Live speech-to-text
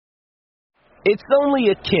It's only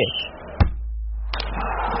a kick,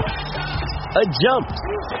 a jump,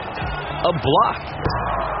 a block.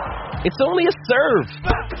 It's only a serve.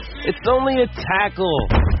 It's only a tackle,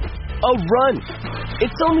 a run.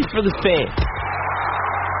 It's only for the fans.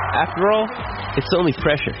 After all, it's only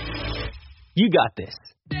pressure. You got this.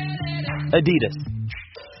 Adidas.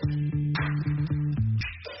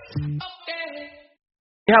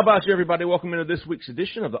 How about you, everybody? Welcome into this week's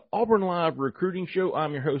edition of the Auburn Live Recruiting Show.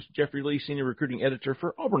 I'm your host, Jeffrey Lee, Senior Recruiting Editor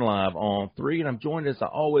for Auburn Live on 3, and I'm joined, as I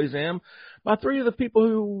always am, by 3 of the people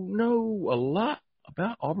who know a lot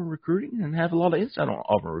about Auburn recruiting and have a lot of insight on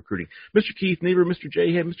Auburn recruiting. Mr. Keith Never, Mr.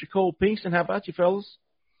 J. Head, Mr. Cole Pinkston. How about you, fellas?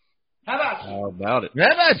 How about you? How about it?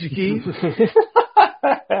 How about you, Keith?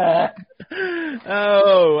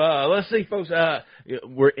 Let's see, folks.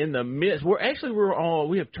 We're in the midst.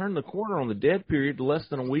 We have turned the corner on the dead period, less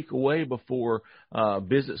than a week away before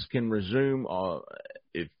visits can resume.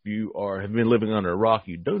 If you have been living under a rock,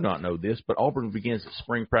 you do not know this, but Auburn begins its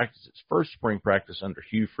spring practice, its first spring practice under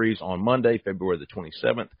Hugh Freeze on Monday, February the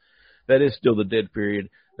 27th. That is still the dead period.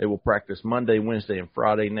 They will practice Monday, Wednesday, and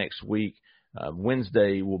Friday next week.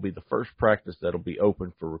 Wednesday will be the first practice that will be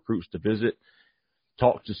open for recruits to visit.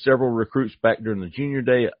 Talked to several recruits back during the junior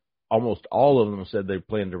day. Almost all of them said they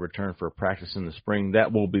plan to return for a practice in the spring.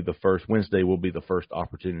 That will be the first. Wednesday will be the first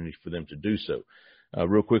opportunity for them to do so.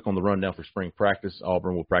 Real quick on the rundown for spring practice,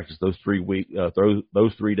 Auburn will practice those 3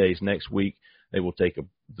 days next week. They will take the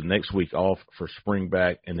next week off for spring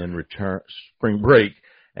break, and then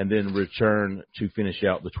return to finish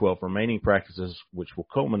out the 12 remaining practices, which will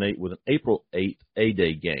culminate with an April 8th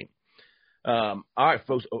A-Day game. All right,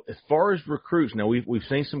 folks, as far as recruits, now we've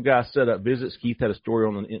seen some guys set up visits. Keith had a story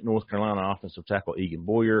on the North Carolina offensive tackle, Egan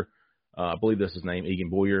Boyer. I believe that's his name, Egan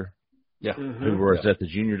Boyer. Yeah. Who was at the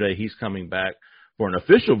junior day. He's coming back for an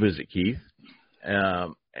official visit, Keith.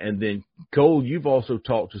 And then, Cole, you've also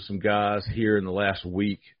talked to some guys here in the last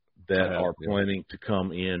week that are planning to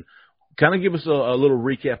come in. Kind of give us a little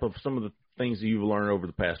recap of some of the things that you've learned over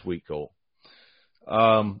the past week, Cole.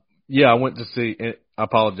 I went to see – I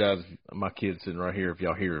apologize, my kid's sitting right here if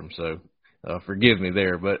y'all hear him, so forgive me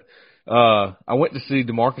there. But I went to see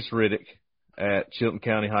DeMarcus Riddick at Chilton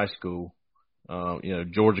County High School,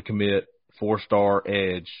 Georgia commit, 4-star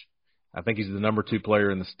edge. I think he's the number 2 player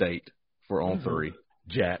in the state for On 3.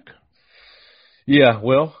 Jack. Yeah,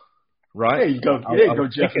 well, right. There you go.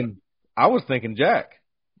 Jack. I was thinking Jack,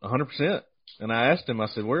 100%. And I asked him, I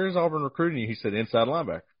said, where is Auburn recruiting you? He said, inside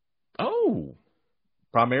linebacker. Oh.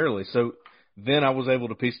 Primarily. So then I was able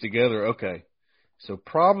to piece together, okay, so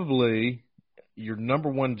probably your number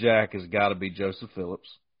 1 Jack has got to be Joseph Phillips.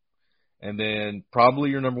 And then probably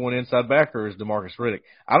your number 1 inside backer is DeMarcus Riddick.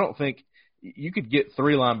 I don't think you could get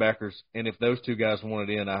 3 linebackers, and if those 2 guys wanted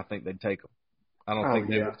in, I think they'd take them. I don't think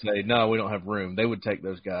they would say, no, we don't have room. They would take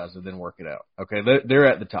those guys and then work it out. Okay, they're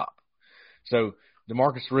at the top. So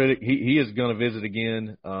DeMarcus Riddick, he is going to visit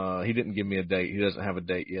again. He didn't give me a date. He doesn't have a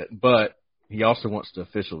date yet. But he also wants to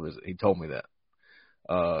official visit. He told me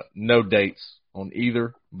that. No dates on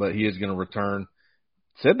either, but he is going to return.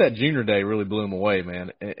 Said that junior day really blew him away,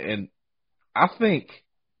 man. And I think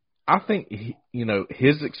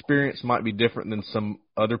his experience might be different than some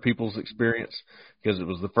other people's experience because it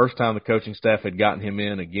was the first time the coaching staff had gotten him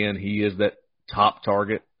in. Again, he is that top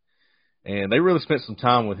target, and they really spent some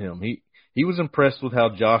time with him. He was impressed with how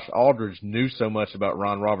Josh Aldridge knew so much about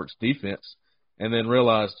Ron Roberts' defense and then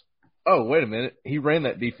realized, oh, wait a minute, he ran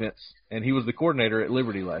that defense, and he was the coordinator at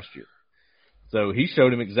Liberty last year. So he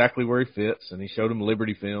showed him exactly where he fits, and he showed him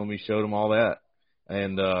Liberty film. He showed him all that.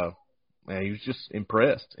 And he was just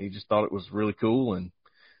impressed. He just thought it was really cool, and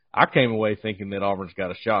I came away thinking that Auburn's got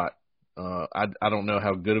a shot. I don't know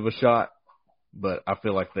how good of a shot, but I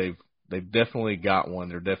feel like they've definitely got one.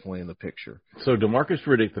 They're definitely in the picture. So DeMarcus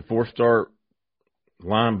Riddick, the 4-star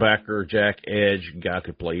linebacker, Jack, edge, guy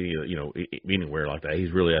could play anywhere like that.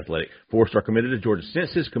 He's really athletic. 4-star committed to Georgia.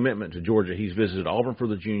 Since his commitment to Georgia, he's visited Auburn for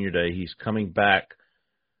the junior day. He's coming back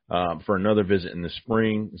for another visit in the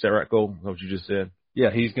spring. Is that right, Cole? Is that what you just said? Yeah,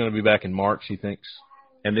 he's going to be back in March, he thinks.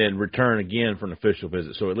 And then return again for an official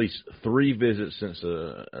visit. So at least 3 visits since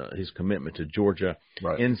his commitment to Georgia.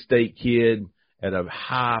 Right. In-state kid at a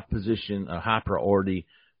high position, a high priority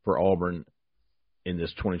for Auburn in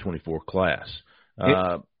this 2024 class.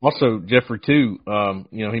 Also, Jeffrey, too,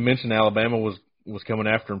 he mentioned Alabama was coming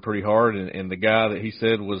after him pretty hard, and the guy that he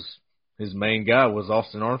said was his main guy was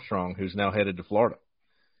Austin Armstrong, who's now headed to Florida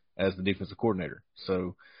as the defensive coordinator.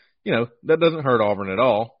 So, that doesn't hurt Auburn at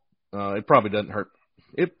all. It probably doesn't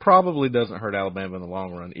hurt Alabama in the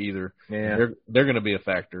long run either. Yeah. They're going to be a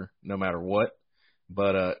factor no matter what.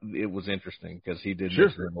 But it was interesting because he did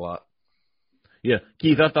mention him a lot. Yeah,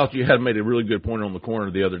 Keith, I thought you had made a really good point on the corner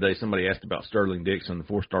the other day. Somebody asked about Sterling Dixon, the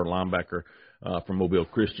 4-star linebacker from Mobile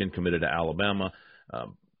Christian, committed to Alabama.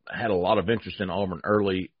 Had a lot of interest in Auburn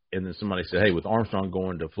early, and then somebody said, hey, with Armstrong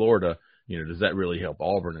going to Florida, does that really help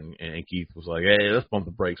Auburn? And Keith was like, hey, let's pump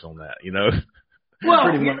the brakes on that, Well,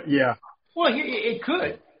 pretty much, yeah. Well, it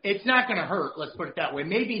could. It's not going to hurt, let's put it that way.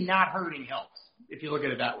 Maybe not hurting helps, if you look at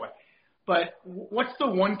it that way. But what's the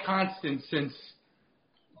one constant since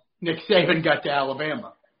Nick Saban got to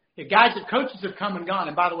Alabama? The coaches have come and gone.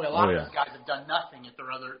 And by the way, a lot of those guys have done nothing at their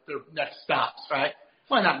next stops, right?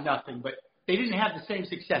 Well, not nothing, but they didn't have the same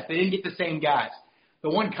success. They didn't get the same guys. The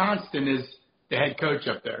one constant is the head coach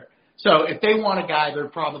up there. So if they want a guy, they're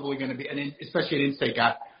probably going to be, and especially an in-state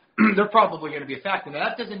guy, they're probably going to be a factor. Now,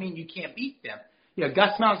 that doesn't mean you can't beat them.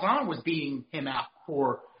 Gus Malzahn was beating him out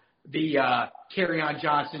for the Kerryon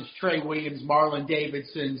Johnsons, Trey Williams, Marlon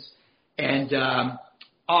Davidsons, and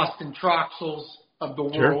Austin Troxels of the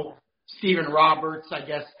world. Sure. Stephen Roberts, I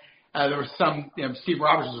guess. There was some, Stephen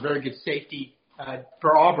Roberts was a very good safety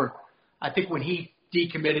for Auburn. I think when he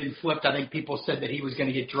decommitted and flipped, I think people said that he was going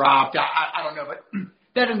to get dropped. I don't know, but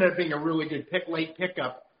that ended up being a really good late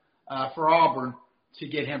pickup for Auburn to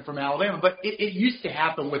get him from Alabama. But it used to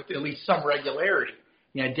happen with at least some regularity,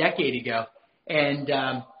 a decade ago. And,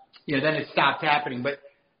 then it stopped happening. But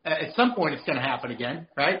at some point it's going to happen again,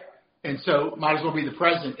 right? And so might as well be the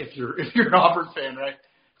present if you're an Auburn fan, right?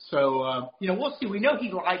 So, we'll see. We know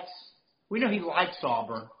he likes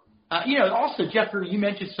Auburn. Also, Jeffrey, you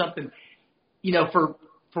mentioned something, for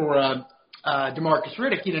DeMarcus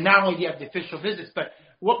Riddick, not only do you have the official visits, but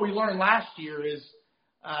what we learned last year is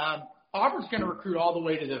Auburn's going to recruit all the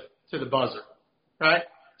way to the buzzer, right?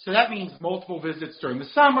 So that means multiple visits during the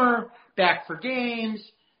summer, back for games,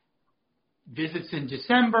 visits in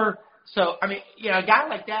December. So, a guy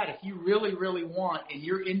like that, if you really, really want and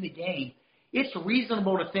you're in the game, it's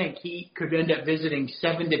reasonable to think he could end up visiting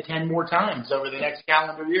 7 to 10 more times over the next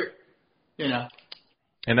calendar year,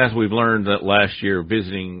 And as we've learned that last year,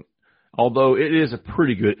 visiting, although it is a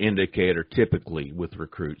pretty good indicator typically with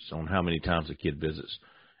recruits on how many times a kid visits,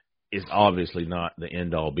 is obviously not the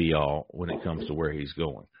end-all, be-all when it comes to where he's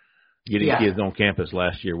going. Getting kids on campus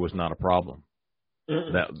last year was not a problem.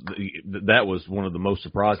 That was one of the most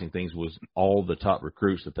surprising things was all the top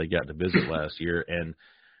recruits that they got to visit last year and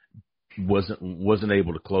wasn't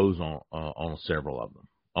able to close on several of them,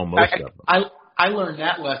 on most of them. I learned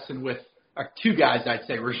that lesson with two guys, I'd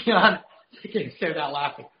say. I can't say without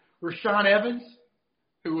laughing. Rashaan Evans,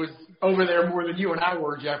 who was over there more than you and I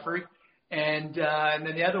were, Jeffrey, and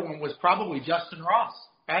then the other one was probably Justin Ross,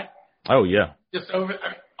 right? Oh yeah, just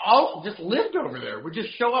lived over there. We'd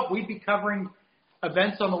just show up. We'd be covering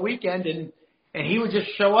events on the weekend, and he would just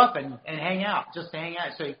show up and hang out, just to hang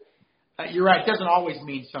out. So you're right. It doesn't always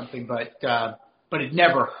mean something, but it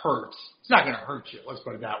never hurts. It's not going to hurt you. Let's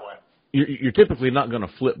put it that way. You're typically not going to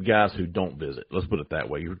flip guys who don't visit. Let's put it that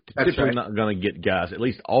way. You're typically not going to get guys. At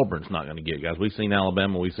least Auburn's not going to get guys. We've seen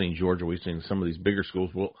Alabama. We've seen Georgia. We've seen some of these bigger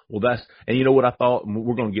schools. Well, that's – and you know what I thought?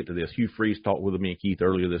 We're going to get to this. Hugh Freeze talked with me and Keith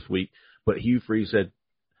earlier this week. But Hugh Freeze said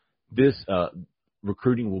this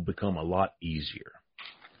recruiting will become a lot easier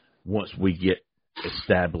once we get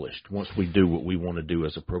established, once we do what we want to do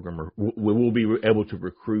as a program. We will be able to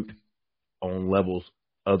recruit on levels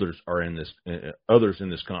others in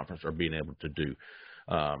this conference are being able to do.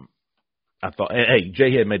 I thought, hey,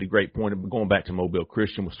 Jay-Head made a great point. Going back to Mobile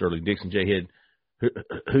Christian with Sterling Dixon, Jay-Head,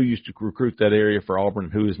 who used to recruit that area for Auburn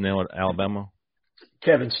and who is now at Alabama?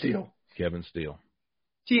 Kevin Steele.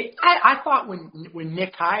 See, I thought when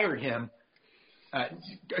Nick hired him,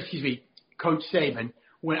 Coach Saban,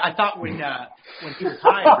 when he was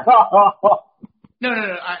hired. No,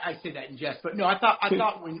 I say that in jest, but no, I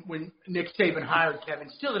thought when Nick Saban hired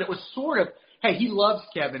Kevin Steele that it was sort of, hey, he loves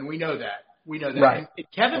Kevin. We know that. Right.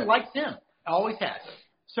 And Kevin likes him. Always has.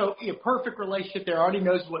 So a perfect relationship there. Already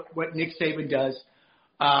knows what Nick Saban does.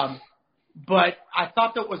 But I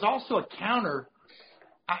thought that was also a counter.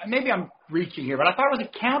 Maybe I'm reaching here, but I thought it was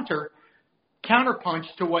a counterpunch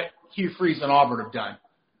to what Hugh Freeze and Auburn have done.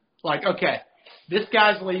 Like, okay, this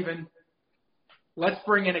guy's leaving. Let's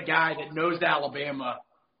bring in a guy that knows Alabama,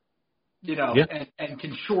 and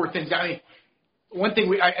can shore things. I mean, one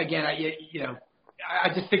thing I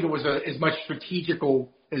just think it was as much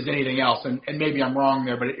strategical as anything else, and maybe I'm wrong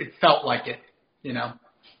there, but it felt like it,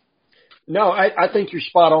 No, I think you're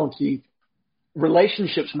spot on, Keith.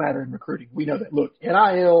 Relationships matter in recruiting. We know that. Look,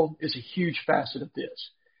 NIL is a huge facet of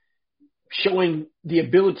this. Showing the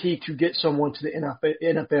ability to get someone to the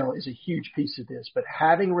NFL is a huge piece of this, but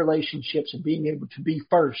having relationships and being able to be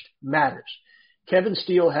first matters. Kevin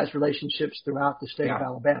Steele has relationships throughout the state of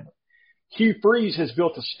Alabama. Hugh Freeze has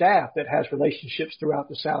built a staff that has relationships throughout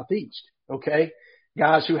the Southeast, okay?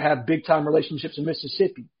 Guys who have big-time relationships in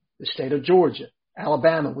Mississippi, the state of Georgia,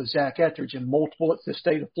 Alabama with Zach Etheridge, and multiple at the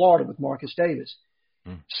state of Florida with Marcus Davis.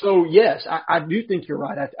 So, yes, I do think you're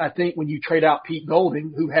right. I think when you trade out Pete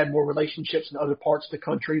Golding, who had more relationships in other parts of the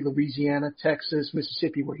country, Louisiana, Texas,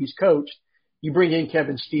 Mississippi, where he's coached, you bring in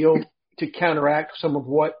Kevin Steele to counteract some of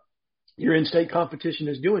what your in-state competition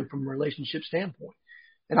is doing from a relationship standpoint.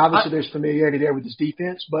 And obviously there's familiarity there with his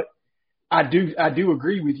defense, but I do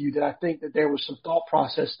agree with you that I think that there was some thought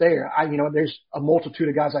process there. There's a multitude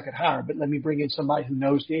of guys I could hire, but let me bring in somebody who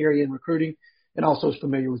knows the area in recruiting and also is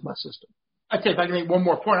familiar with my system. I'll tell you, if I can make one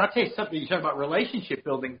more point, I'll tell you something. You talk about relationship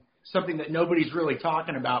building, something that nobody's really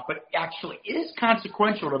talking about, but actually is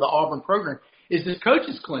consequential to the Auburn program, is this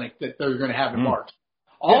coaches clinic that they're going to have in March.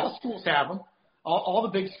 All the schools have them. All the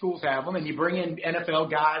big schools have them, and you bring in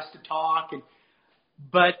NFL guys to talk.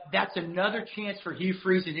 But that's another chance for Hugh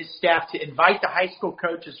Freeze and his staff to invite the high school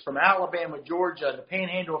coaches from Alabama, Georgia, the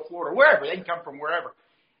Panhandle of Florida, wherever. They can come from wherever.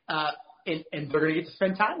 And they're going to get to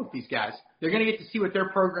spend time with these guys. They're going to get to see what their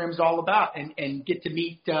program's all about and get to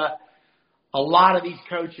meet a lot of these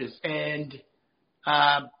coaches. And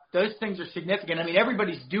those things are significant. I mean,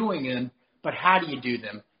 everybody's doing them, but how do you do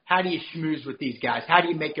them? How do you schmooze with these guys? How do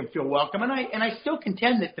you make them feel welcome? And I still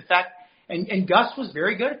contend that the fact and Gus was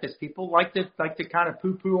very good at this. People like to kind of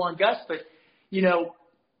poo-poo on Gus, but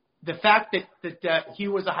the fact that he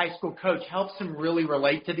was a high school coach helps him really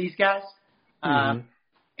relate to these guys.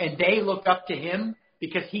 And they look up to him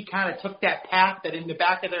because he kind of took that path that in the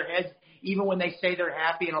back of their heads, even when they say they're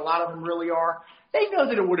happy, and a lot of them really are, they know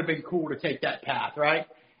that it would have been cool to take that path, right?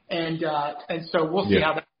 And so we'll see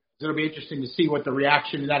how that goes. It'll be interesting to see what the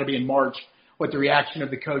reaction, and that'll be in March, what the reaction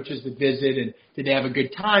of the coaches that visit, and did they have a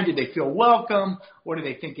good time? Did they feel welcome? What do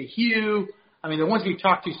they think of Hugh? I mean, the ones we've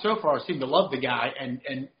talked to so far seem to love the guy, and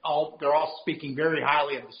they're all speaking very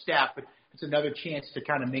highly of the staff, but it's another chance to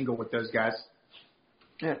kind of mingle with those guys.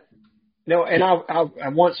 Yeah. No, and I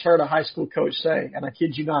once heard a high school coach say, and I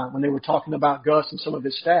kid you not, when they were talking about Gus and some of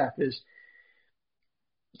his staff, is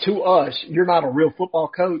to us, you're not a real football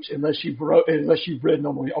coach unless you've ridden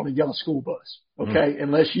on a yellow school bus, okay?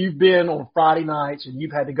 Unless you've been on Friday nights and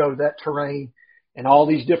you've had to go to that terrain and all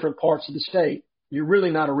these different parts of the state, you're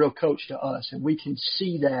really not a real coach to us, and we can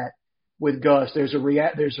see that with Gus. There's a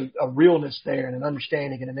realness there and an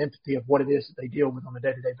understanding and an empathy of what it is that they deal with on a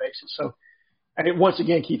day-to-day basis. So. And once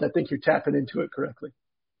again, Keith, I think you're tapping into it correctly.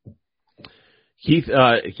 Keith,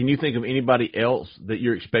 can you think of anybody else that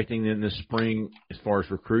you're expecting in this spring as far as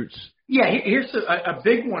recruits? Yeah, here's a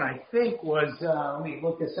big one, I think, was let me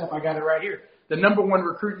look this up. I got it right here. The number one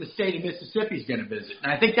recruit in the state of Mississippi is going to visit.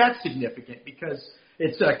 And I think that's significant because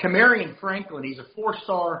it's Kamarion Franklin. He's a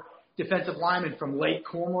 4-star defensive lineman from Lake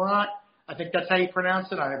Cormorant. I think that's how you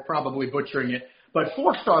pronounce it. I'm probably butchering it. But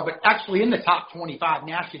 4-star, but actually in the top 25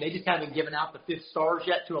 nationally. They just haven't given out the 5th stars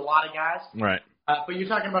yet to a lot of guys. Right. But you're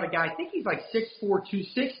talking about a guy, I think he's like 6'4",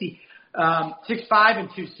 260, 6'5", and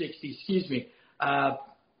 260, excuse me.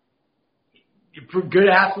 Good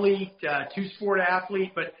athlete, two-sport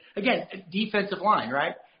athlete, but again, defensive line,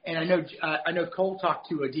 right? And I know Cole talked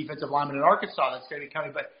to a defensive lineman in Arkansas that's going to be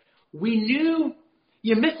coming, but we knew,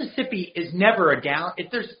 Mississippi is never a down.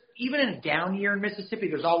 If there's even in a down year in Mississippi,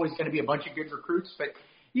 there's always going to be a bunch of good recruits, but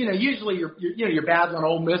usually you're battling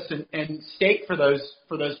Ole Miss and State for those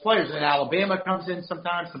players. And Alabama comes in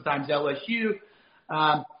sometimes LSU.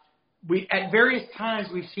 At various times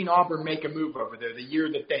we've seen Auburn make a move over there. The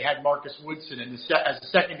year that they had Marcus Woodson as a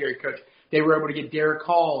secondary coach, they were able to get Derek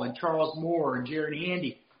Hall and Charles Moore and Jared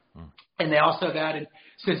Handy, and they also have added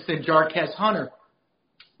since then Jarquez Hunter.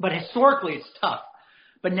 But historically, it's tough.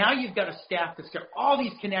 But now you've got a staff that's got all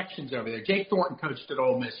these connections over there. Jake Thornton coached at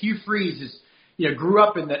Ole Miss. Hugh Freeze is, grew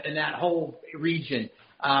up in that whole region.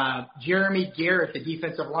 Jeremy Garrett, the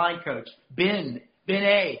defensive line coach. Ben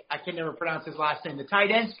A. I can never pronounce his last name. The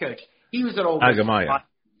tight ends coach. He was at Ole Miss. Agamaya.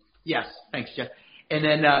 Yes, thanks, Jeff. And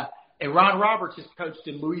then and Ron Roberts has coached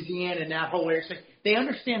in Louisiana and that whole area. So they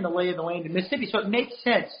understand the lay of the land in Mississippi, so it makes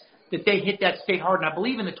sense that they hit that state hard. And I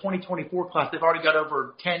believe in the 2024 class, they've already got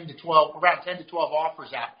around 10 to 12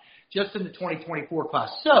 offers out just in the 2024 class.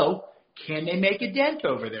 So can they make a dent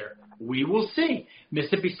over there? We will see.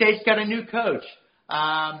 Mississippi State's got a new coach.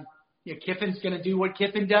 Kiffin's going to do what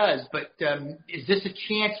Kiffin does. But is this a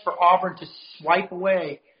chance for Auburn to swipe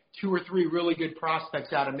away 2 or 3 really good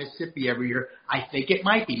prospects out of Mississippi every year? I think it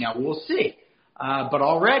might be. Now, we'll see. But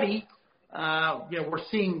already – we're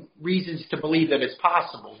seeing reasons to believe that it's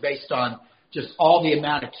possible based on just all the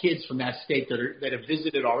amount of kids from that state that have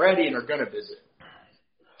visited already and are going to visit.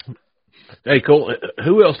 Hey, Cole,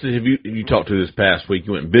 who else have you talked to this past week?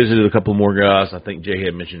 You went and visited a couple more guys. I think Jay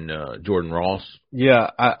had mentioned Jordan Ross. Yeah,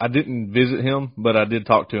 I didn't visit him, but I did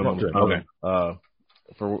talk to him on the phone. Okay.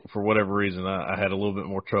 For whatever reason, I had a little bit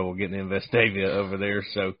more trouble getting in Vestavia over there.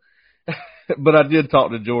 So, but I did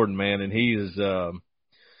talk to Jordan, man, and he is,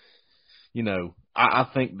 I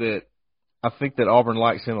think that Auburn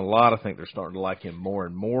likes him a lot. I think they're starting to like him more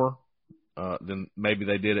and more than maybe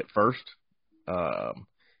they did at first.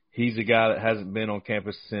 He's a guy that hasn't been on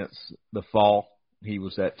campus since the fall. He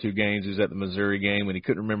was at 2 games. He was at the Missouri game, and he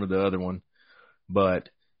couldn't remember the other one. But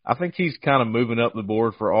I think he's kind of moving up the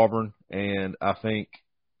board for Auburn, and I think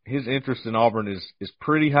his interest in Auburn is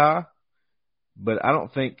pretty high. But I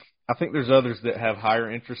think there's others that have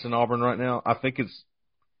higher interest in Auburn right now. I think it's,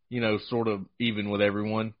 sort of even with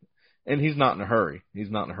everyone. And he's not in a hurry.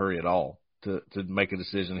 He's not in a hurry at all to make a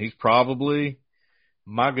decision. He's probably,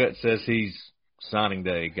 my gut says he's signing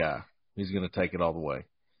day guy. He's going to take it all the way.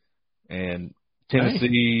 And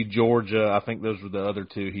Tennessee, Georgia, I think those were the other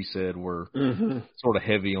 2 he said were sort of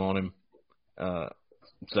heavy on him.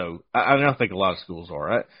 So I think a lot of schools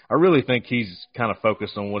are. I really think he's kind of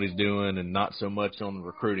focused on what he's doing and not so much on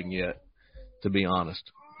recruiting yet, to be honest.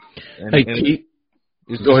 Keith,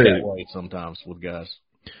 it's go ahead. That way sometimes with guys.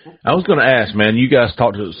 I was going to ask, man, you guys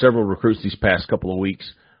talked to several recruits these past couple of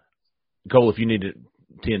weeks. Cole, if you need to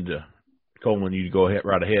tend to Coleman, you go ahead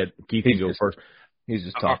right ahead. Keith, you go first. He's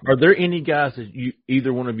just talking. Are there any guys that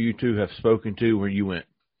either one of you two have spoken to where you went,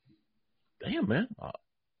 damn, man,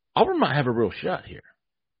 Auburn might have a real shot here?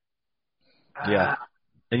 Yeah.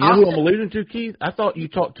 And you know who I'm alluding to, Keith? I thought you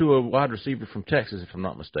talked to a wide receiver from Texas, if I'm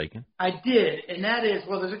not mistaken. I did, and that is,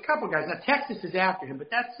 there's a couple guys. Now, Texas is after him, but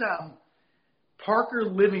that's Parker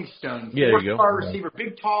Livingstone. Yeah, there you go. 4-star receiver,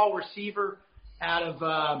 big, tall receiver out of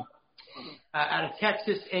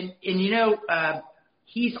Texas. And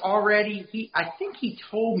he's already, I think he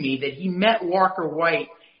told me that he met Walker White.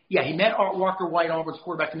 Yeah, he met Walker White, Auburn's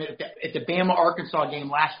quarterback, at the Bama-Arkansas game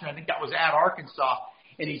last year. I think that was at Arkansas.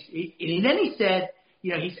 And then he said,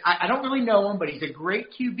 I don't really know him, but he's a great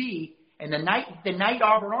QB. And the night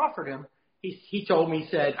Auburn offered him, he told me, he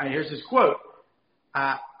said, here's his quote,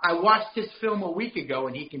 I watched his film a week ago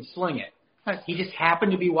and he can sling it. He just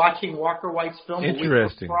happened to be watching Walker White's film a week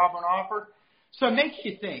before Auburn offered. So it makes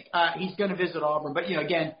you think he's going to visit Auburn. But,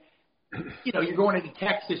 again, you're going into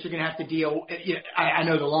Texas, you're going to have to deal. I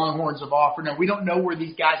know the Longhorns have offered. Now, we don't know where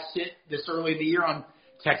these guys sit this early in the year on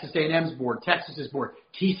Texas A&M's board, Texas's board.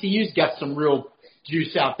 TCU's got some real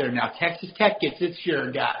juice out there now. Texas Tech gets its share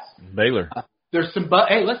of guys. Baylor. There's some buzz.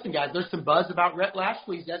 Hey, listen, guys, there's some buzz about Rhett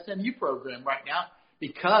Lashley's SMU program right now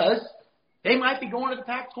because they might be going to the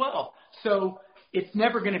Pac-12. So it's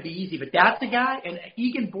never going to be easy. But that's the guy. And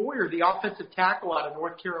Egan Boyer, the offensive tackle out of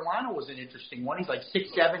North Carolina, was an interesting one. He's like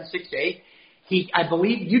 6'7", 6'8". I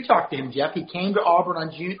believe you talked to him, Jeff. He came to Auburn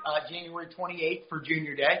on January 28th for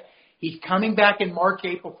Junior Day. He's coming back in March,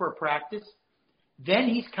 April for a practice. Then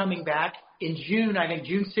he's coming back in June, I think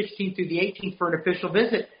June 16th through the 18th for an official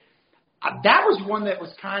visit. That was one that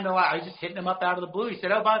was kind of like, I was just hitting him up out of the blue. He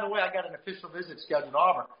said, oh, by the way, I got an official visit scheduled to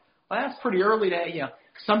Auburn. Well, that's pretty early to,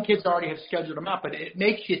 some kids already have scheduled them out, but it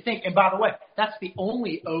makes you think. And by the way, that's the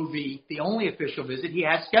only the only official visit he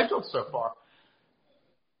has scheduled so far.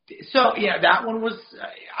 So, that one was,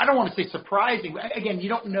 I don't want to say surprising. Again, you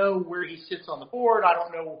don't know where he sits on the board. I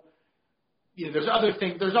don't know. There's other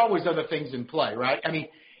things. There's always other things in play, right? I mean,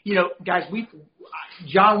 guys,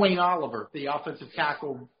 John Wayne Oliver, the offensive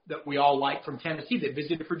tackle that we all like from Tennessee that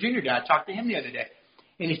visited for Junior Day. I talked to him the other day.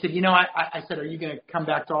 And he said, I said, are you going to come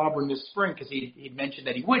back to Auburn this spring? Because he'd mentioned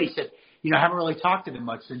that he would. He said, I haven't really talked to them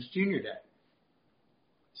much since Junior Day.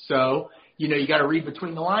 So, you got to read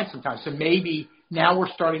between the lines sometimes. So maybe now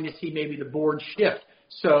we're starting to see maybe the board shift.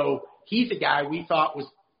 So he's a guy we thought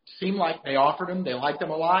seemed like they offered him. They liked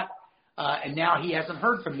him a lot. And now he hasn't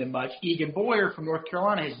heard from them much. Egan Boyer from North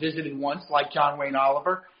Carolina has visited once, like John Wayne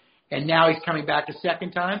Oliver, and now he's coming back a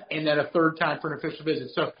second time and then a third time for an official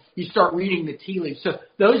visit. So you start reading the tea leaves. So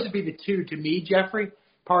those would be the two to me, Jeffrey.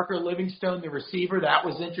 Parker Livingstone, the receiver, that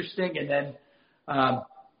was interesting. And then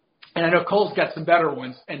and I know Cole's got some better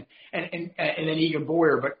ones, and then Egan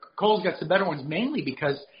Boyer, but Cole's got some better ones mainly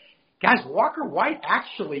because, guys, Walker White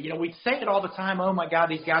actually, we say it all the time, oh, my God,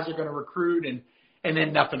 these guys are going to recruit, and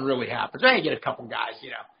then nothing really happens. I get a couple guys,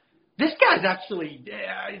 This guy's actually,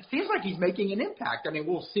 it seems like he's making an impact. I mean,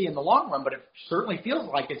 we'll see in the long run, but it certainly feels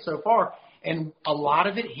like it so far. And a lot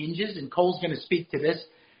of it hinges, and Cole's going to speak to this.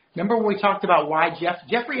 Remember when we talked about why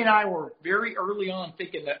Jeffrey and I were very early on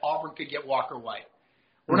thinking that Auburn could get Walker White.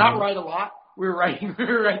 We're not right a lot. We were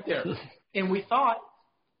right there. And we thought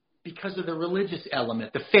because of the religious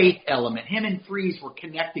element, the faith element. Him and Freeze were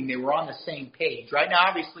connecting. They were on the same page. Right now,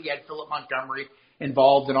 obviously, you had Philip Montgomery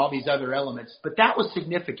involved and all these other elements, but that was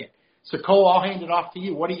significant. So, Cole, I'll hand it off to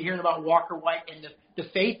you. What are you hearing about Walker White and the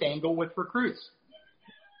faith angle with recruits?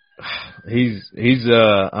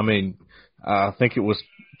 I mean, I think it was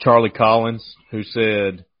Charlie Collins who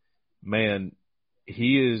said, man,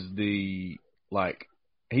 he is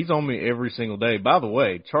he's on me every single day. By the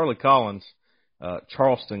way, Charlie Collins,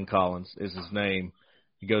 Charleston Collins is his name.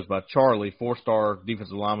 He goes by Charlie, 4-star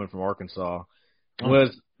defensive lineman from Arkansas,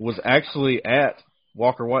 was actually at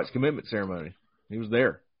Walker White's commitment ceremony. He was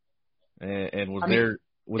there and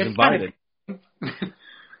was invited.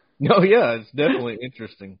 No, yeah, it's definitely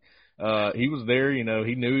interesting. He was there, he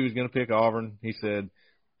knew he was going to pick Auburn. He said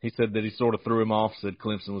that he sort of threw him off, said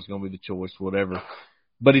Clemson was going to be the choice, whatever.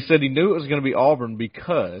 But he said he knew it was going to be Auburn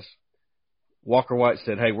because Walker White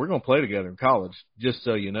said, hey, we're going to play together in college, just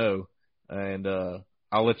so you know. And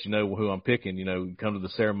I'll let you know who I'm picking. You come to the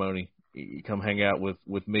ceremony, you come hang out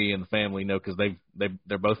with me and the family, because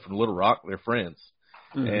they're both from Little Rock. They're friends.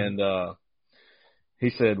 Mm-hmm. And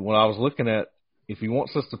he said, when I was looking at, if he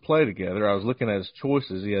wants us to play together, I was looking at his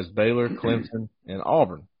choices. He has Baylor, Clemson, and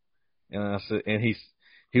Auburn. And I said, and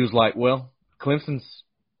he was like, well, Clemson's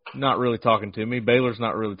not really talking to me. Baylor's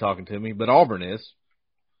not really talking to me, but Auburn is.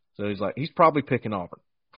 So he's like, he's probably picking Auburn.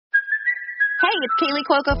 Hey, it's Kaylee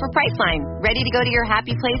Cuoco for Priceline. Ready to go to your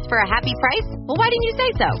happy place for a happy price? Well, why didn't you say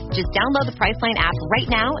so? Just download the Priceline app right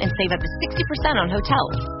now and save up to 60% on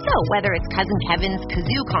hotels. So whether it's Cousin Kevin's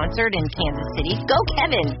Kazoo concert in Kansas City, go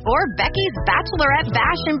Kevin, or Becky's Bachelorette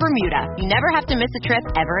Bash in Bermuda, you never have to miss a trip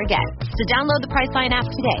ever again. So download the Priceline app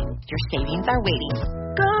today. Your savings are waiting.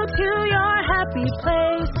 Go to your happy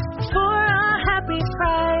place for a happy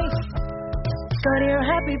price. Go to your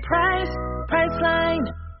happy price, Priceline.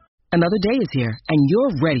 Another day is here, and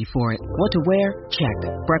you're ready for it. What to wear? Check.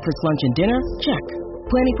 Breakfast, lunch, and dinner? Check.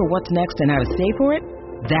 Planning for what's next and how to save for it?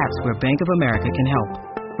 That's where Bank of America can help.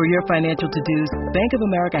 For your financial to-dos, Bank of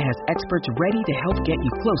America has experts ready to help get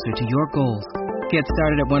you closer to your goals. Get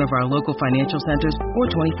started at one of our local financial centers or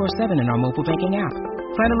 24/7 in our mobile banking app.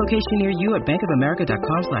 Find a location near you at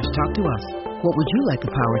bankofamerica.com/talktous. What would you like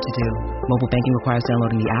the power to do? Mobile banking requires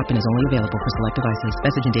downloading the app and is only available for select devices.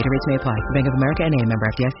 Message and data rates may apply. Bank of America NA, member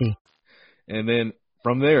FDIC. And then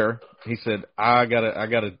from there, he said, I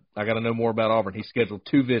gotta know more about Auburn. He scheduled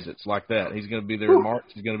 2 visits like that. He's going to be there in March.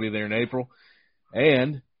 He's going to be there in April.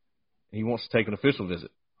 And he wants to take an official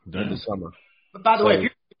visit in the summer. But by the way,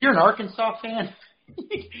 if you're an Arkansas fan,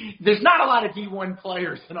 there's not a lot of D1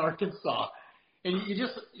 players in Arkansas. And you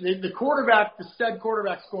just the quarterback, the stud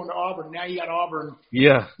quarterback's going to Auburn. Now you got Auburn,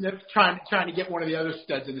 trying to get one of the other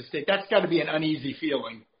studs in the state. That's got to be an uneasy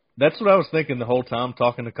feeling. That's what I was thinking the whole time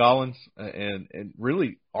talking to Collins. And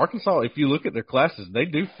really, Arkansas, if you look at their classes, they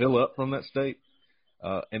do fill up from that state.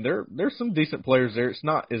 And there's some decent players there. It's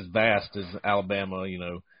not as vast as Alabama,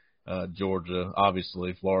 Georgia,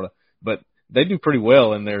 obviously, Florida, but they do pretty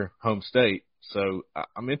well in their home state. So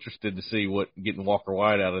I'm interested to see what getting Walker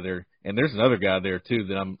White out of there. And there's another guy there, too,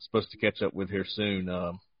 that I'm supposed to catch up with here soon.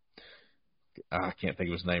 I can't think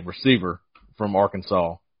of his name. Receiver from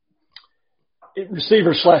Arkansas.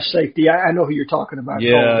 Receiver / safety. I know who you're talking about.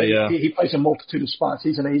 Yeah. He plays a multitude of spots.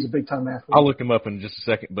 He's a big-time athlete. I'll look him up in just a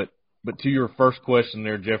second. But to your first question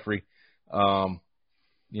there, Jeffrey,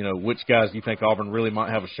 which guys do you think Auburn really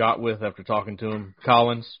might have a shot with after talking to him?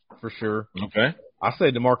 Collins, for sure. Okay. I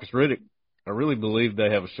say DeMarcus Riddick. I really believe they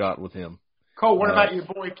have a shot with him. Cole, what about your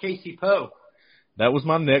boy Casey Poe? That was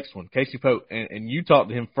my next one, Casey Poe. And you talked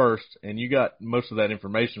to him first, and you got most of that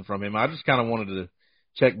information from him. I just kind of wanted to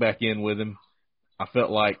check back in with him. I felt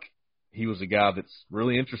like he was a guy that's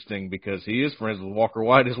really interesting because he is friends with Walker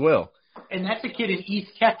White as well. And that's a kid in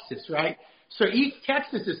East Texas, right? So East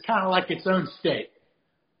Texas is kind of like its own state.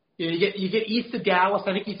 You get east of Dallas.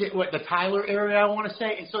 I think he's at the Tyler area, I want to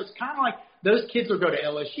say. And so it's kind of like those kids will go to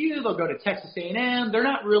LSU. They'll go to Texas A&M. They're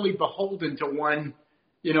not really beholden to one.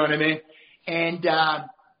 You know what I mean? And, that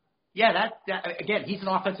again, he's an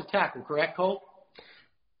offensive tackle, correct, Cole?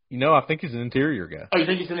 I think he's an interior guy. Oh, you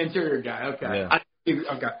think he's an interior guy? Okay. Yeah.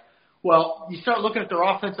 Okay. Well, you start looking at their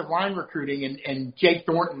offensive line recruiting, and Jake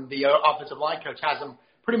Thornton, the offensive line coach, has them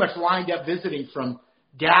pretty much lined up visiting from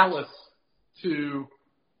Dallas to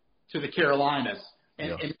the Carolinas,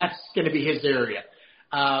 and that's going to be his area.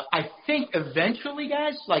 I think eventually,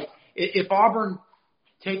 guys, like if Auburn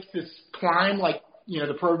takes this climb like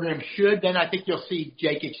the program should, then I think you'll see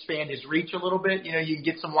Jake expand his reach a little bit. You can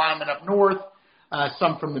get some linemen up north,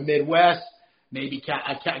 some from the Midwest, maybe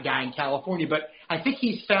a guy in California. But I think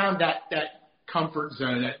he's found that comfort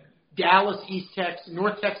zone, Dallas, East Texas,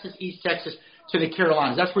 North Texas, East Texas to the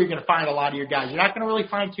Carolinas. That's where you're going to find a lot of your guys. You're not going to really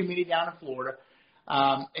find too many down in Florida.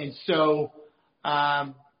 I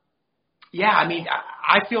mean,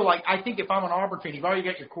 I feel like I think if I'm an Auburn fan, you've already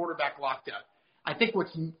got your quarterback locked up. I think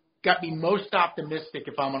what's got me most optimistic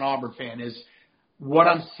if I'm an Auburn fan is what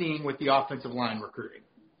I'm seeing with the offensive line recruiting.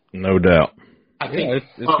 No doubt. I think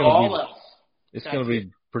it's going to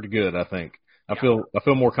be pretty good, I think. I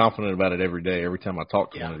feel more confident about it every day, every time I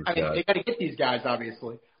talk to one of these guys. They got to get these guys,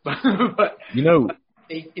 obviously. but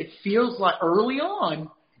it feels like early on,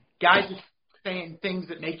 guys are saying things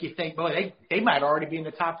that make you think, boy, they might already be in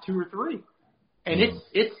the top 2 or 3. And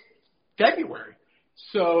it's February.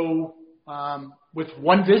 So with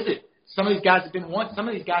one visit, some of these guys have been once, some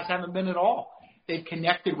of these guys haven't been at all. They've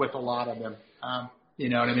connected with a lot of them. You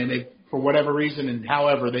know what I mean? They, for whatever reason and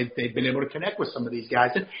however, they've been able to connect with some of these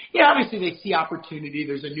guys. And, obviously they see opportunity.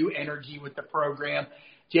 There's a new energy with the program.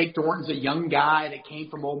 Jake Thornton's a young guy that came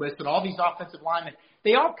from Ole Miss, and all these offensive linemen,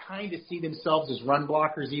 they all kind of see themselves as run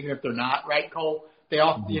blockers, even if they're not, right, Cole? They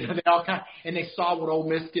all, they all kind of, and they saw what Ole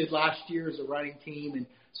Miss did last year as a running team, and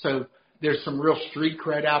so there's some real street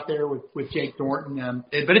cred out there with Jake Thornton.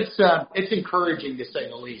 But it's encouraging to say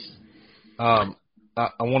the least. I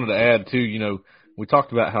wanted to add too. We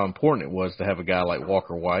talked about how important it was to have a guy like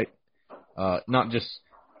Walker White, not just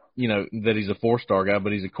that he's a 4-star guy,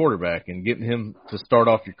 but he's a quarterback, and getting him to start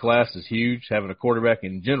off your class is huge. Having a quarterback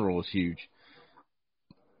in general is huge.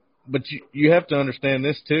 But you have to understand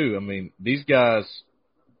this too. I mean, these guys,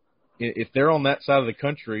 if they're on that side of the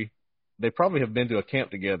country, they probably have been to a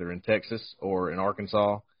camp together in Texas or in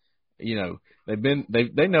Arkansas. They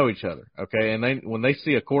know each other, okay? And when they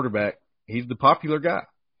see a quarterback, he's the popular guy.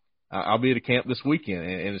 I'll be at a camp this weekend,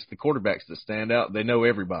 and it's the quarterbacks that stand out. They know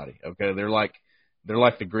everybody, okay? They're like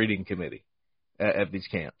the greeting committee at these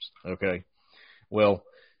camps, okay? Well,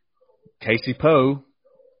 Casey Poe,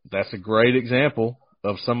 that's a great example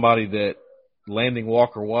of somebody that landing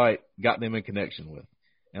Walker White got them in connection with.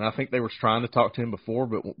 And I think they were trying to talk to him before,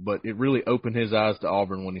 but it really opened his eyes to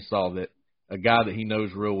Auburn when he saw that a guy that he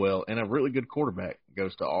knows real well and a really good quarterback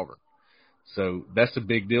goes to Auburn. So that's a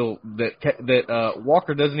big deal that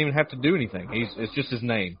Walker doesn't even have to do anything. It's just his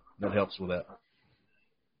name that helps with that.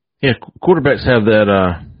 Yeah, quarterbacks have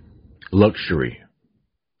that luxury.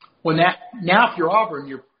 Well, now if you're Auburn,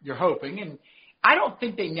 you're hoping, and I don't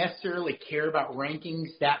think they necessarily care about rankings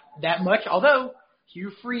that much, although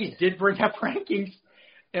Hugh Freeze did bring up rankings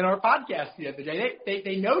in our podcast the other day.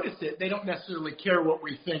 They notice it. They don't necessarily care what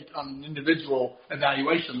we think on an individual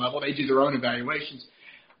evaluation level. They do their own evaluations.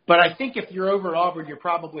 But I think if you're over at Auburn, you're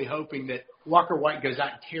probably hoping that Walker White goes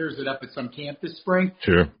out and tears it up at some camp this spring.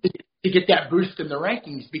 Sure. To get that boost in the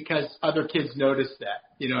rankings because other kids notice that.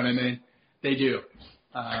 You know what I mean? They do.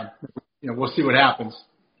 We'll see what happens.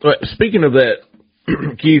 But speaking of that,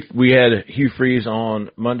 Keith, we had Hugh Freeze on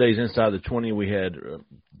Mondays Inside the 20. We had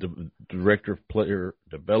the Director of Player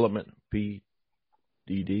Development,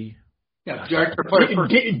 PDD. Yeah, Director of Player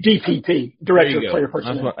DPP, Director of Player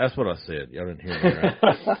Personnel. That's what I said. Y'all didn't hear me right.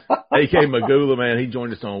 A.K. Magula, man, he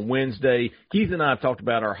joined us on Wednesday. Keith and I have talked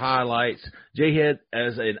about our highlights. J-Head,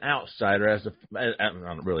 as an outsider,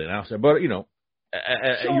 not really an outsider, but, you're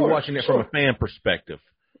watching it from a fan perspective.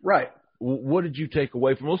 Right. What did you take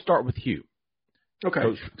away from? We'll start with Hugh. Okay.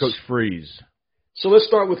 Coach Freeze. So let's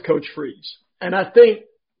start with Coach Freeze. And I think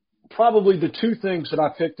probably the two things that I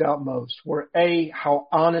picked out most were, A, how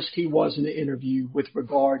honest he was in the interview with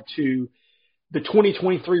regard to the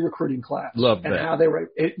 2023 recruiting class. Love that. And how they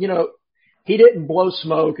were, he didn't blow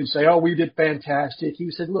smoke and say, oh, we did fantastic.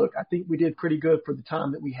 He said, look, I think we did pretty good for the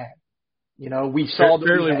time that we had. We saw that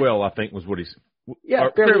fairly well, I think was what he said. Yeah,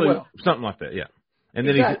 fairly well. Something like that, yeah. And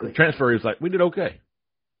then he transferred, he was like, we did okay.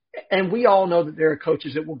 And we all know that there are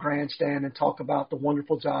coaches that will grandstand and talk about the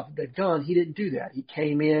wonderful job that they've done. He didn't do that. He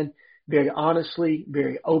came in very honestly,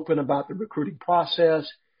 very open about the recruiting process,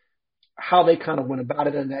 how they kind of went about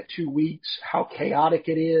it in that 2 weeks, how chaotic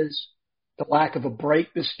it is, the lack of a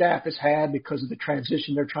break the staff has had because of the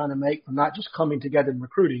transition they're trying to make from not just coming together and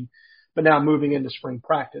recruiting, but now moving into spring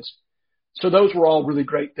practice. So those were all really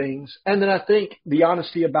great things. And then I think the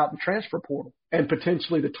honesty about the transfer portal and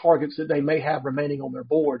potentially the targets that they may have remaining on their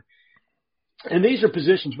board. And these are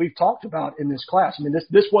positions we've talked about in this class. I mean,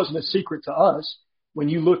 this wasn't a secret to us. When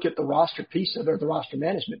you look at the roster piece of it, or the roster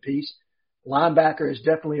management piece, linebacker is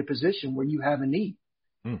definitely a position where you have a need.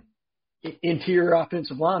 Interior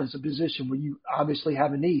offensive line is a position where you obviously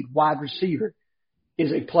have a need. Wide receiver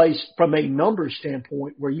is a place from a numbers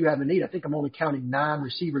standpoint where you have a need. I think I'm only counting 9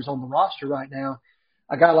 receivers on the roster right now.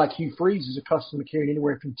 A guy like Hugh Freeze is accustomed to carrying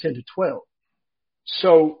anywhere from 10 to 12.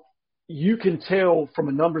 So, you can tell from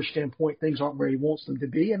a number standpoint things aren't where he wants them to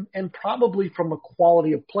be, and probably from a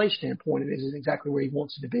quality of play standpoint it isn't exactly where he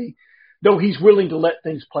wants it to be, though he's willing to let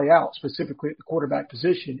things play out, specifically at the quarterback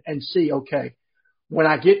position, and see, okay, when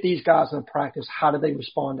I get these guys in practice, how do they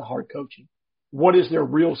respond to hard coaching? What is their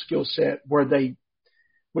real skill set?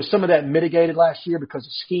 Was some of that mitigated last year because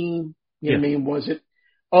of scheme? You know what I mean? Was it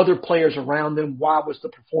other players around them? Why was the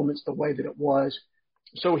performance the way that it was?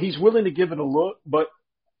 So he's willing to give it a look, but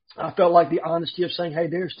I felt like the honesty of saying, hey,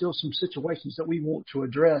 there's still some situations that we want to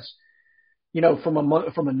address. You know, from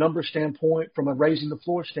a number standpoint, from a raising the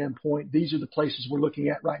floor standpoint, these are the places we're looking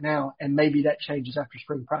at right now, and maybe that changes after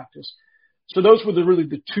spring practice. So those were really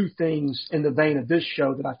the two things in the vein of this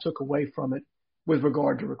show that I took away from it with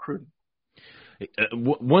regard to recruiting.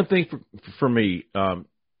 One thing for me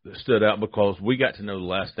stood out because we got to know the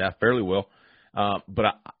last staff fairly well, but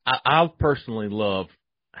I personally love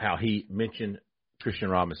how he mentioned Christian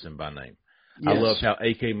Robinson by name. Yes. I love how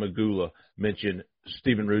A.K. Magula mentioned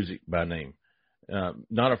Steven Ruzick by name.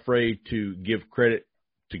 Not afraid to give credit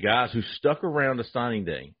to guys who stuck around the signing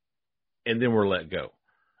day and then were let go.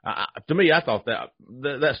 To me, I thought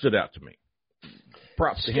that stood out to me.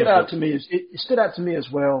 Props to him. It stood out to me as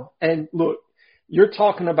well. And look, you're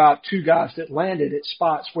talking about two guys that landed at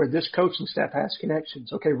spots where this coaching staff has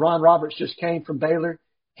connections. Okay, Ron Roberts just came from Baylor.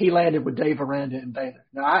 He landed with Dave Aranda in Baylor.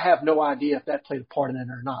 Now, I have no idea if that played a part in it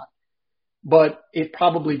or not, but it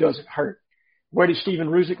probably doesn't hurt. Where did Steven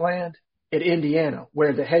Ruzick land? At Indiana,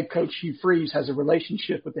 where the head coach, Hugh Freeze, has a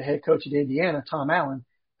relationship with the head coach at Indiana, Tom Allen,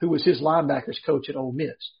 who was his linebackers coach at Ole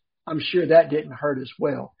Miss. I'm sure that didn't hurt as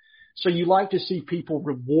well. So you like to see people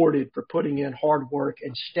rewarded for putting in hard work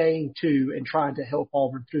and staying to and trying to help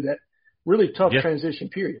Auburn through that really tough transition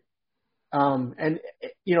period. And,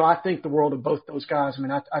 you know, I think the world of both those guys. I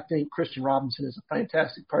mean, I think Christian Robinson is a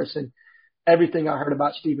fantastic person. Everything I heard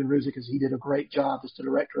about Steven Ruzick is he did a great job as the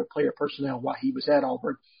director of player personnel while he was at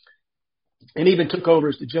Auburn, and even took over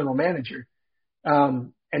as the general manager,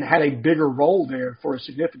 and had a bigger role there for a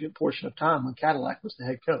significant portion of time when Cadillac was the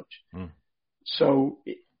head coach. So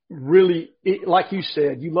like you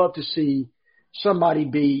said, you love to see somebody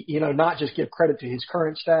be, you know, not just give credit to his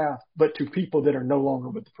current staff, but to people that are no longer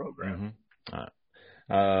with the program.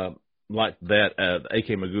 Like that, the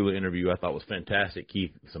A.K. Magula interview I thought was fantastic.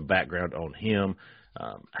 Keith, some background on him,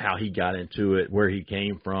 how he got into it, where he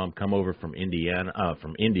came from, come over from India,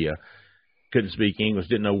 couldn't speak English,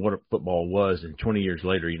 didn't know what football was, and 20 years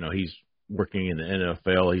later, you know, he's working in the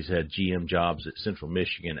NFL. He's had GM jobs at Central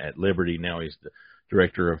Michigan, at Liberty. Now he's the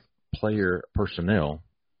director of player personnel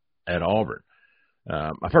at Auburn.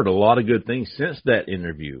 I've heard a lot of good things since that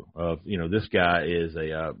interview of, you know, this guy is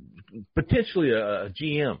potentially a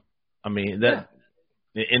GM. I mean,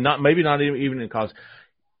 and maybe not even in college.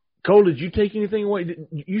 Cole, did you take anything away?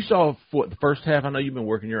 You saw the first half? I know you've been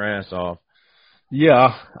working your ass off.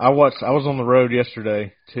 Yeah, I was on the road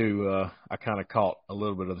yesterday too. I kind of caught a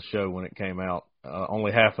little bit of the show when it came out.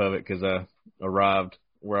 Only half of it because I arrived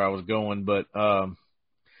where I was going. But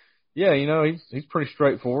yeah, you know, he's pretty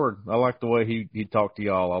straightforward. I like the way he talked to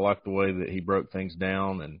y'all. I like the way that he broke things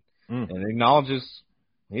down and acknowledges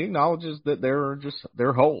that there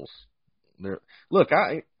are holes. Look,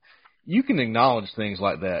 you can acknowledge things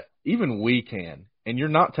like that. Even we can, and you're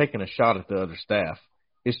not taking a shot at the other staff.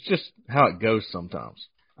 It's just how it goes sometimes.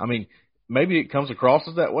 I mean, maybe it comes across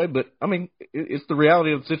as that way, but, I mean, it's the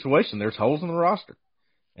reality of the situation. There's holes in the roster.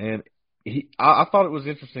 And I thought it was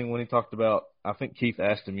interesting when he talked about, I think Keith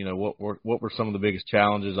asked him, you know, what were some of the biggest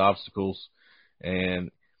challenges, obstacles,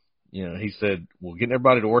 and, you know, he said, well, getting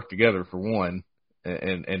everybody to work together for one,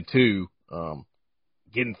 and two,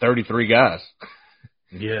 getting 33 guys.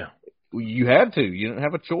 Yeah. You had to. You didn't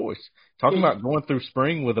have a choice. Talking about going through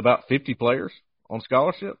spring with about 50 players on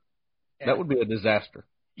scholarship, that would be a disaster.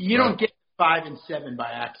 You don't get 5 and 7 by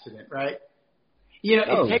accident, right? You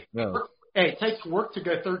know, it takes work to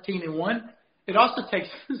go 13-1. It also takes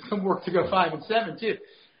some work to go 5 and 7 too.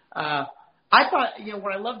 I thought, you know,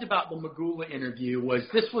 what I loved about the Magula interview was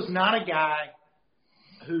this was not a guy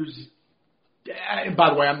who's. And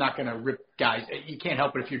by the way, I'm not going to rip guys. You can't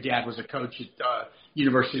help it if your dad was a coach at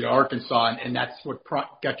University of Arkansas, and that's what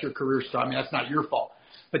got your career started. I mean, that's not your fault.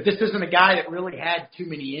 But this isn't a guy that really had too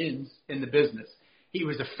many ends in the business. He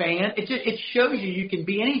was a fan. It shows you can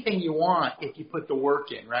be anything you want if you put the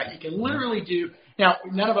work in, right? You can literally do – now,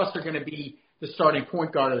 none of us are going to be the starting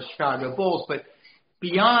point guard of the Chicago Bulls, but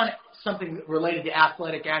beyond something related to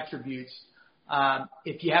athletic attributes,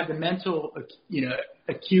 if you have the mental, you know,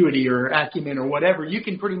 acuity or acumen or whatever, you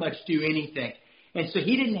can pretty much do anything. And so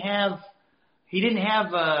he didn't have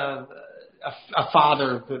a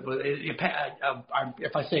father.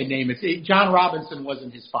 If I say a name, it's John Robinson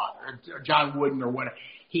wasn't his father, or John Wooden or whatever.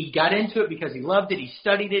 He got into it because he loved it. He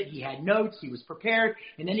studied it. He had notes. He was prepared.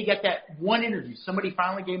 And then he got that one interview. Somebody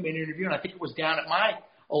finally gave him an interview, and I think it was down at my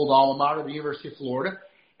old alma mater, the University of Florida.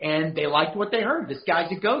 And they liked what they heard. This guy's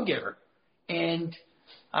a go-getter. And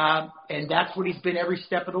that's what he's been every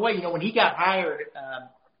step of the way. You know, when he got hired,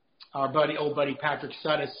 our old buddy Patrick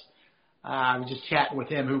Suddas, I was just chatting with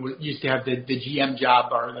him, who used to have the GM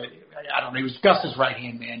job, or I don't know, he was Gus's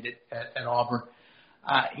right-hand man at Auburn.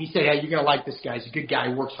 He said, hey, you're going to like this guy. He's a good guy.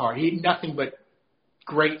 He works hard. He had nothing but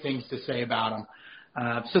great things to say about him.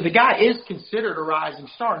 So the guy is considered a rising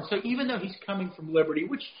star. And so even though he's coming from Liberty,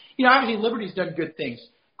 which, you know, obviously Liberty's done good things,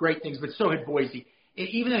 great things, but so had Boise.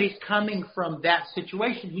 Even though he's coming from that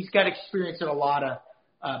situation, he's got experience in a lot of,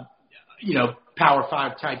 Power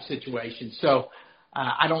 5 type situations. So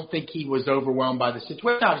I don't think he was overwhelmed by the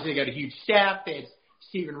situation. Obviously, they got a huge staff. They had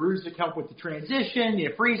Steven Ruzick help with the transition. You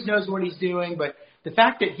know, Freeze knows what he's doing. But the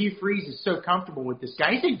fact that Hugh Freeze is so comfortable with this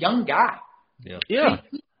guy, he's a young guy. Yeah.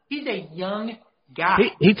 He's a young guy.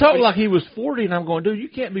 He talked like he was 40, and I'm going, dude, you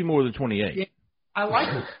can't be more than 28. Yeah, I like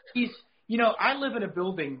it. I live in a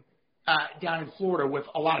building down in Florida with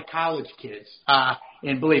a lot of college kids.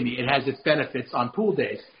 And believe me, it has its benefits on pool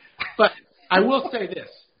days. But I will say this.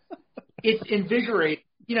 It's invigorating.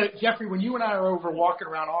 You know, Jeffrey, when you and I are over walking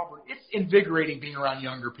around Auburn, it's invigorating being around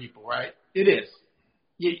younger people, right? It is.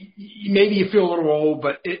 Maybe you feel a little old,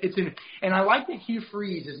 but and I like that Hugh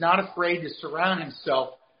Freeze is not afraid to surround himself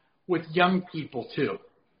with young people too,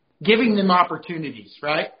 giving them opportunities,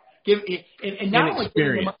 right? Not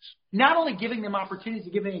only giving them opportunities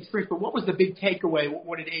to give them experience, but what was the big takeaway?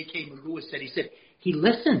 What did A.K. Magula said? He said he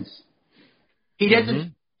listens. He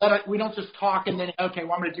doesn't. We don't just talk and then okay,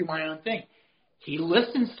 well I'm going to do my own thing. He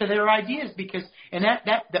listens to their ideas and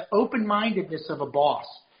that the open-mindedness of a boss.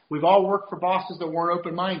 We've all worked for bosses that weren't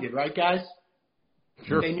open-minded, right, guys?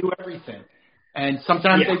 Sure. They knew everything, and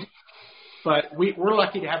sometimes they. But we're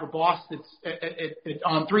lucky to have a boss that's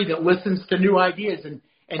on 3 that listens to new ideas,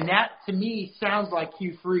 and that to me sounds like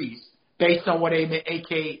Hugh Freeze, based on what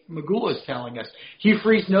A.K. Magula is telling us. Hugh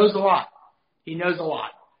Freeze knows a lot. He knows a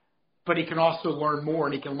lot, but he can also learn more,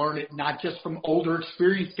 and he can learn it not just from older,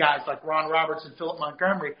 experienced guys like Ron Roberts and Philip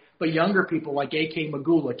Montgomery, but younger people like A.K.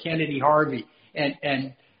 Magula, Kennedy Harvey,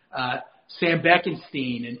 and Sam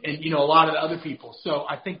Beckenstein, and a lot of the other people. So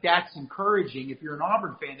I think that's encouraging if you're an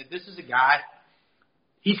Auburn fan, that this is a guy,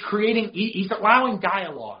 he's allowing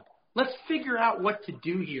dialogue. Let's figure out what to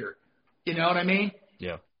do here. You know what I mean?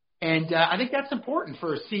 Yeah. And I think that's important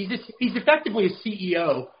for he's effectively a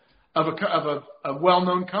CEO of a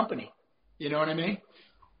well-known company. You know what I mean?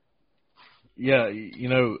 Yeah,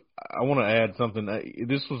 I want to add something.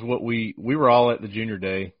 This was what we were all at the junior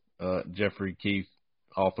day. Jeffrey, Keith,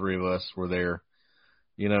 all 3 of us were there.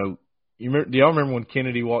 Do y'all remember when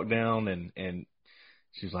Kennedy walked down and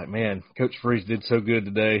she's like, man, Coach Freeze did so good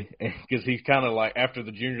today. Because he's kind of like, after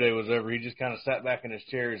the junior day was over, he just kind of sat back in his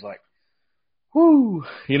chair. He's like, whoo,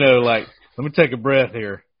 let me take a breath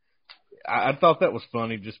here. I thought that was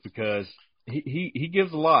funny just because he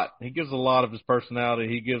gives a lot. He gives a lot of his personality.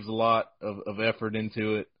 He gives a lot of effort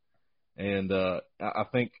into it. And I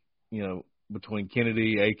think, between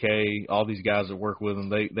Kennedy, AK, all these guys that work with him,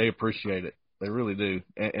 they appreciate it. They really do.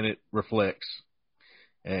 And it reflects.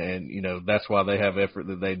 And, that's why they have effort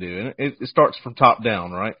that they do. And it starts from top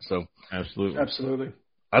down, right? So Absolutely.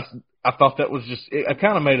 I thought that was it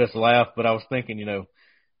kind of made us laugh, but I was thinking,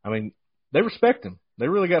 they respect him. They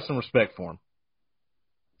really got some respect for him.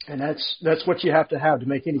 And that's what you have to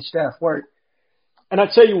make any staff work. And I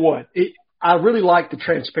tell you what, I really like the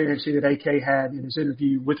transparency that AK had in his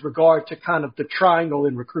interview with regard to kind of the triangle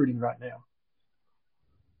in recruiting right now.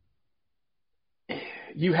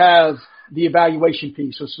 You have the evaluation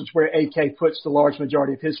piece, which is where AK puts the large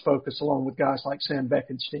majority of his focus, along with guys like Sam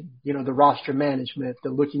Beckenstein, the roster management, the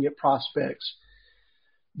looking at prospects,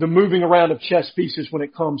 the moving around of chess pieces when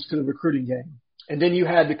it comes to the recruiting game. And then you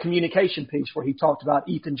had the communication piece where he talked about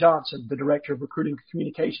Ethan Johnson, the director of recruiting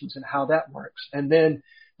communications, and how that works. And then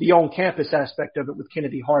the on-campus aspect of it with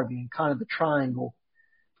Kennedy Harvey and kind of the triangle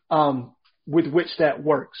with which that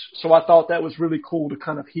works. So I thought that was really cool to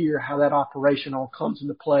kind of hear how that operation all comes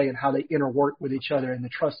into play and how they interwork with each other and the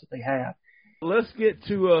trust that they have. Let's get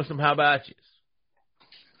to some how about yous.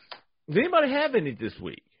 Does anybody have any this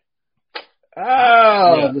week?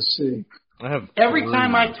 Let's see. Every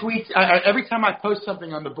time I post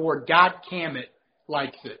something on the board, God Cammett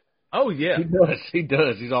likes it. Oh, yeah. He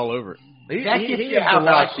does. He's all over it. How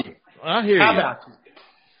about you? I hear you. How about you?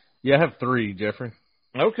 Yeah, I have 3, Jeffrey.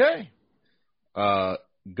 Okay.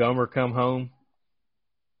 Gomer Come Home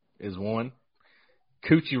is one.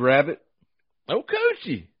 Coochie Rabbit. Oh,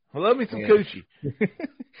 Coochie. I love me some Coochie.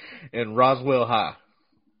 And Roswell High.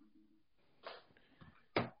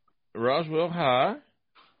 Roswell High.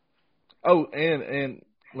 Oh, and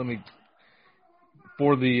let me,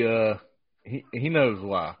 for the, he knows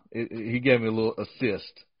why. He gave me a little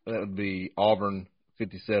assist. That would be Auburn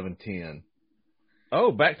 57-10.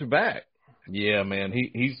 Oh, back to back. Yeah, man.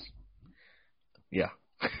 He's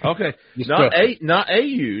okay. Not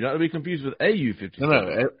AU, not to be confused with AU 57.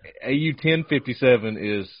 No, AU 1057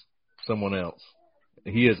 is someone else.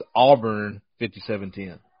 He is Auburn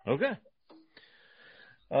 57-10. Okay.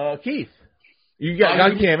 Keith, you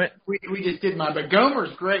got Cammett. We just did mine, but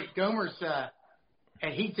Gomer's great. Gomer's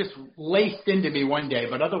and he just laced into me one day,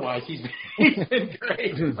 but otherwise he's been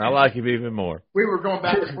great. I like him even more. We were going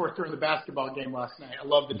back and forth during the basketball game last night. I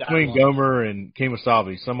love the dialogue. Between Gomer and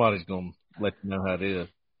Kemosabe, somebody's going to let you know how it is.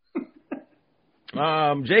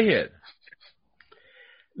 J-Head.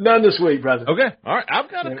 None this week, brother. Okay. All right. I've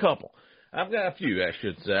got a couple. I've got a few, I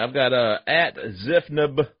should say. I've got at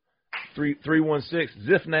Zifnab 316,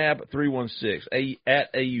 Zifnab 316, at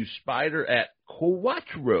AU Spider, at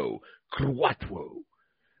Quattro,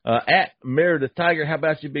 at Meredith Tiger. How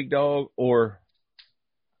about you, Big Dog, or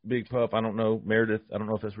Big Pup? I don't know. Meredith, I don't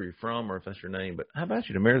know if that's where you're from or if that's your name, but how about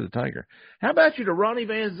you to Meredith Tiger? How about you to Ronnie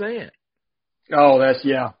Van Zant? Oh, that's,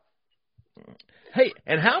 yeah. Hey,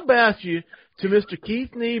 and how about you to Mr.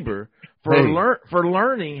 Keith Niebuhr for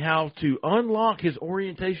learning how to unlock his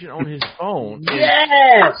orientation on his phone?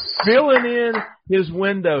 Yes! Filling in his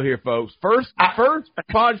window here, folks. First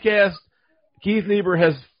podcast, Keith Niebuhr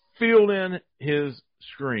has filled in his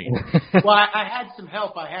screen. Well, I had some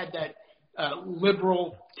help. I had that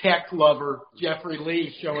liberal tech lover, Jeffrey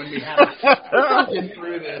Lee, showing me how to get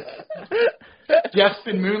through this. Jeff's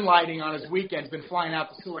been moonlighting on his weekends, been flying out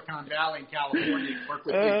to Silicon Valley in California to work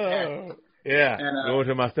with big tech. Yeah, going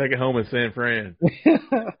to my second home in San Fran.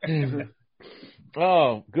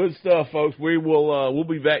 Oh, good stuff, folks. We'll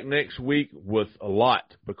be back next week with a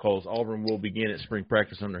lot because Auburn will begin its spring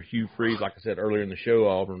practice under Hugh Freeze. Like I said earlier in the show,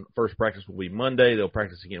 Auburn first practice will be Monday. They'll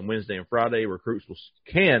practice again Wednesday and Friday. Recruits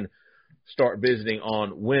can start visiting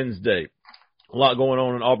on Wednesday. A lot going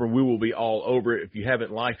on in Auburn. We will be all over it. If you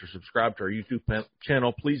haven't liked or subscribed to our YouTube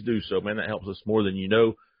channel, please do so, man. That helps us more than you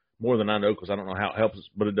know, more than I know, because I don't know how it helps us,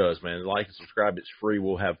 but it does, man. Like and subscribe. It's free.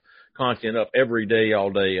 We'll have content up every day,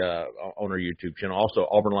 all day on our YouTube channel. Also,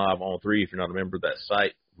 Auburn Live on 3. If you're not a member of that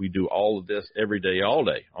site, we do all of this every day, all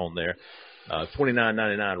day on there.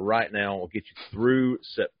 $29.99 right now will get you through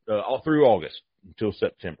all through August until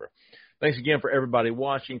September. Thanks again for everybody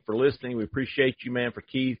watching, for listening. We appreciate you, man. For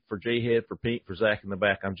Keith, for J-Head, for Pete, for Zach in the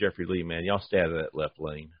back, I'm Jeffrey Lee, man. Y'all stay out of that left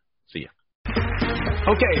lane. See ya.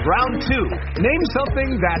 Okay, round 2. Name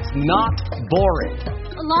something that's not boring.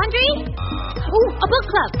 A laundry? Ooh, a book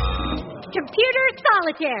club. Computer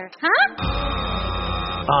solitaire, huh?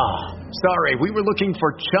 Ah, sorry, we were looking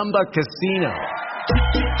for Chumba Casino.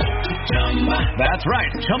 That's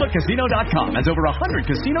right. ChumbaCasino.com has over 100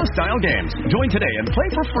 casino-style games. Join today and play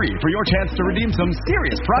for free for your chance to redeem some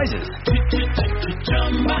serious prizes.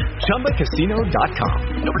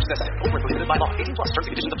 ChumbaCasino.com. No purchase necessary. Void where prohibited by law. 18+ terms and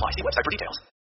conditions apply. See website for details.